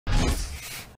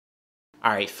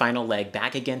All right, final leg.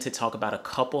 Back again to talk about a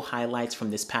couple highlights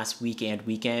from this past weekend.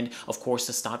 Of course,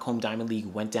 the Stockholm Diamond League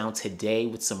went down today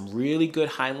with some really good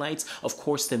highlights. Of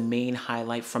course, the main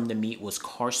highlight from the meet was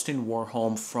Karsten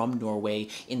Warholm from Norway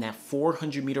in that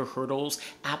 400-meter hurdles.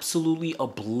 Absolutely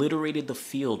obliterated the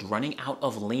field, running out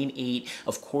of lane 8.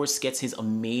 Of course, gets his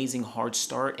amazing hard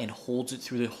start and holds it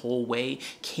through the whole way.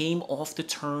 Came off the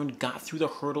turn, got through the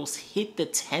hurdles, hit the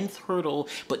 10th hurdle,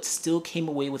 but still came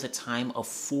away with a time of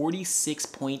 46.87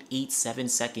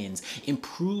 seconds,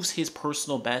 improves his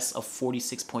personal best of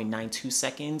 46.92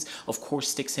 seconds, of course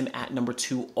sticks him at number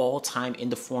 2 all time in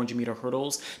the 400-meter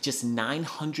hurdles, just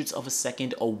 900ths of a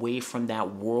second away from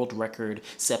that world record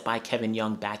set by Kevin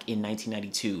Young back in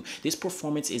 1992. This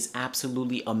performance is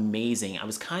absolutely amazing. I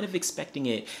was kind of expecting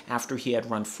it after he had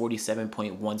run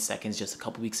 47.1 seconds just a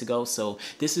couple weeks ago, so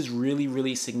this is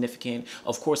really significant.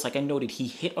 Of course, like I noted, he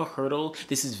hit a hurdle.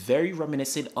 This is very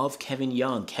reminiscent of Kevin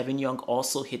Young. Kevin Young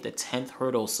also hit the 10th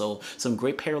hurdle, so some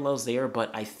great parallels there, but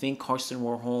I think Karsten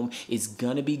Warholm is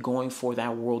going to be going for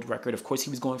that world record. Of course, he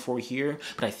was going for it here,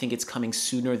 but I think it's coming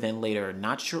sooner than later.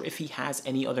 Not sure if he has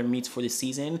any other meets for the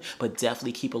season, but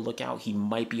definitely keep a lookout. He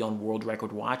might be on world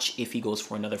record watch if he goes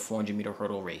for another 400-meter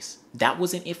hurdle race. That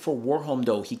wasn't it for Warholm,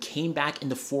 though. He came back in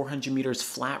the 400 meters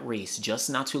flat race just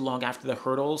not too long after the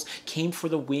hurdles, came for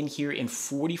the win here in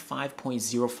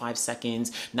 45.05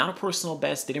 seconds. Not a personal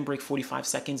best, didn't break 45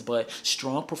 seconds, but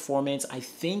strong performance. I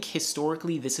think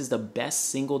historically this is the best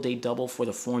single day double for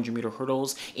the 400 meter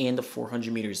hurdles and the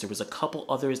 400 meters. There was a couple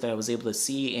others that I was able to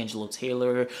see, Angelo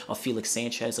Taylor, Felix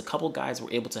Sanchez, a couple guys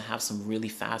were able to have some really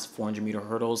fast 400 meter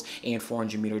hurdles and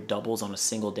 400 meter doubles on a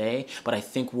single day, but I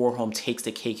think Warholm takes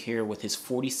the cake here with his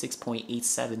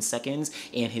 46.87 seconds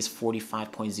and his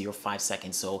 45.05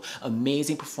 seconds. So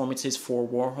amazing performances for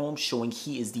Warholm, showing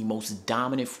he is the most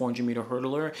dominant 400 meter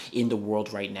hurdler in the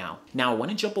world right now. Now I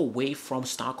want to jump away from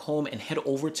Stockholm and head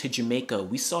over to Jamaica.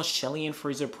 We saw Shelly-Ann,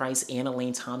 Fraser-Pryce, and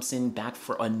Elaine Thompson back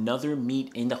for another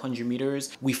meet in the 100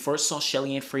 meters. We first saw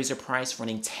Shelly-Ann Fraser-Pryce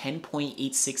running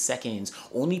 10.86 seconds,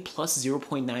 only plus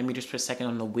 0.9 meters per second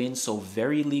on the win, so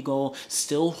very legal,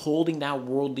 still holding that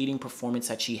world leading performance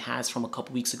that she has from a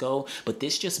couple weeks ago, but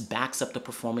this just backs up the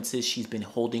performances she's been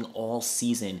holding all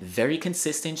season. Very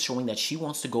consistent, showing that she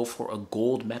wants to go for a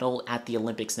gold medal at the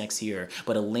Olympics next year,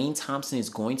 but Elaine Thompson is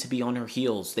going to be on her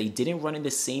heels. They didn't run in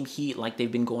the same heat like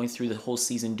they've been going through the whole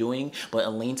season doing, but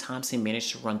Elaine Thompson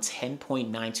managed to run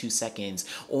 10.92 seconds,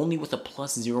 only with a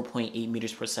plus 0.8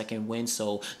 meters per second win,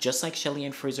 so just like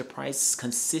Shelly-Ann Fraser-Pryce,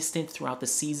 consistent throughout the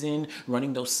season,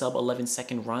 running those sub 11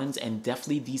 second runs, and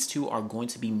definitely these two are going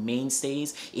to be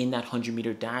mainstays in that 100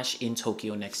 meter dash in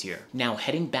Tokyo next year. Now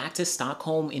heading back to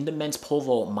Stockholm in the men's pole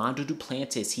vault, Mondo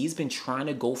Duplantis, he's been trying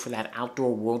to go for that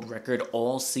outdoor world record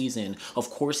all season. Of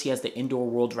course, he has the indoor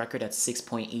world record at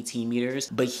 6.18 meters,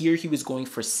 but here he was going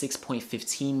for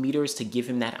 6.15 meters to give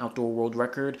him that outdoor world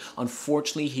record.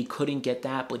 Unfortunately, he couldn't get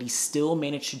that, but he still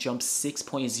managed to jump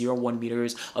 6.01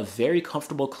 meters, a very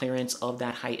comfortable clearance of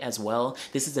that height as well.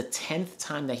 This is the 10th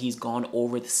time that he's gone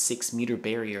over the 6 meter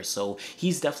barrier, so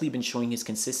he's definitely been showing his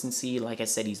consistency. Like I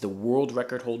said, he's the world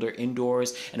record holder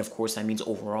indoors, and of course that means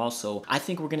overall, so I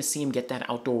think we're going to see him get that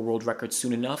outdoor world record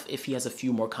soon enough if he has a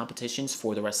few more competitions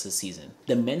for the rest of the season.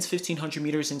 The men's 1500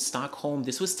 meters in Stockholm,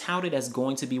 this was touted as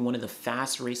going to be one of the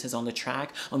fast races on the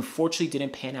track. Unfortunately,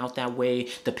 didn't pan out that way.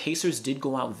 The pacers did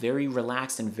go out very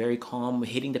relaxed and very calm,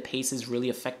 hitting the paces really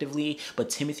effectively, but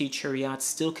Timothy Cheruiyot,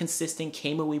 still consistent,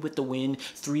 came away with the win,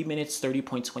 3 minutes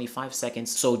 30.25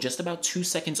 seconds, so just about 2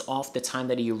 seconds off the time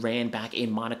that he ran back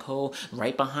in Monaco.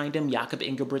 Right behind him, Jakob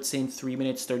Ingebrigtsen, 3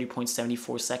 minutes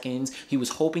 30.74 seconds. He was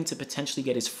hoping to potentially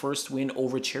get his first win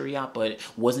over Cheruiyot, but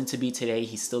wasn't to be today.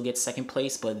 He still gets second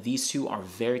place, but these two are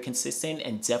very consistent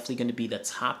and definitely going to be the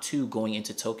top two going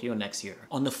into Tokyo next year.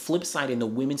 On the flip side, in the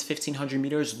women's 1500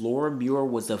 meters, Laura Muir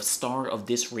was the star of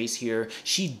this race here.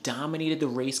 She dominated the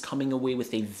race, coming away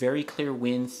with a very clear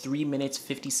win, 3 minutes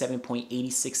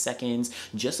 57.86 seconds,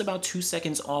 just about 2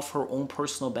 seconds off her own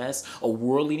personal best, a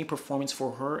world-leading performance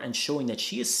for her, and showing that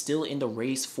she is still in the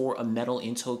race for a medal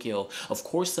in Tokyo. Of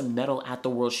course, the medal at the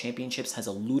World Championships has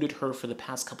eluded her for the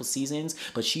past couple seasons,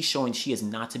 but she's showing she is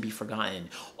not to be forgotten.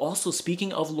 Also,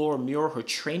 speaking of Laura Muir, her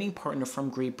training partner from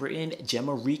Great Britain,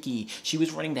 Gemma Reekie, she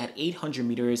was running that 800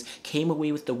 meters, came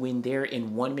away with the win there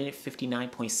in 1 minute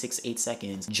 59.68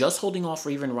 seconds, just holding off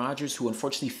Raven Rogers, who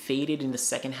unfortunately faded in the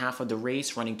second half of the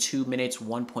race, running 2 minutes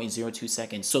 1.02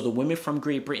 seconds. So the women from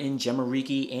Great Britain, Gemma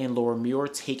Reekie and Laura Muir,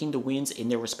 taking the wins in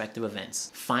their respective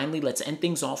events. Finally, let's end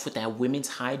things off with that women's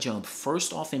high jump.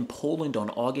 First off, in Poland on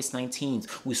August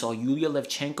 19th, we saw Yulia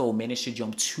Levchenko manage to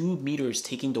jump 2 meters,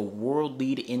 taking the world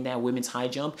lead in that women's high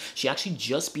jump. She actually actually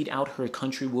just beat out her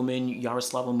countrywoman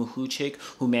Yaroslava Mahuchik,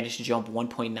 who managed to jump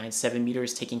 1.97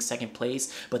 meters, taking second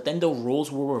place. But then the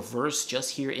roles were reversed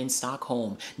just here in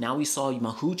Stockholm. Now we saw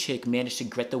Mahuchik manage to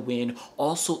get the win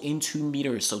also in 2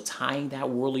 meters, so tying that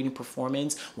world leading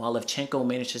performance, while Levchenko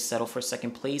managed to settle for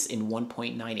second place in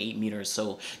 1.98 meters.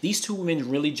 So these two women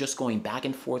really just going back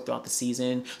and forth throughout the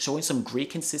season, showing some great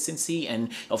consistency. And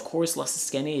of course,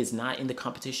 Lasiskene is not in the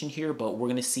competition here, but we're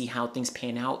going to see how things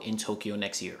pan out in Tokyo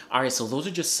next year. All right, so those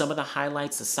are just some of the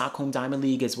highlights, the Stockholm Diamond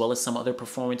League, as well as some other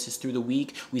performances through the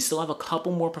week. We still have a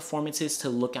couple more performances to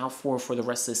look out for the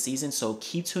rest of the season, so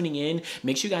keep tuning in.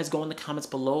 Make sure you guys go in the comments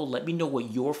below. Let me know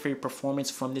what your favorite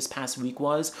performance from this past week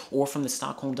was, or from the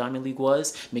Stockholm Diamond League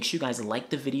was. Make sure you guys like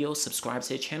the video, subscribe to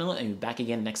the channel, and be back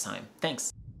again next time.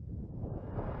 Thanks.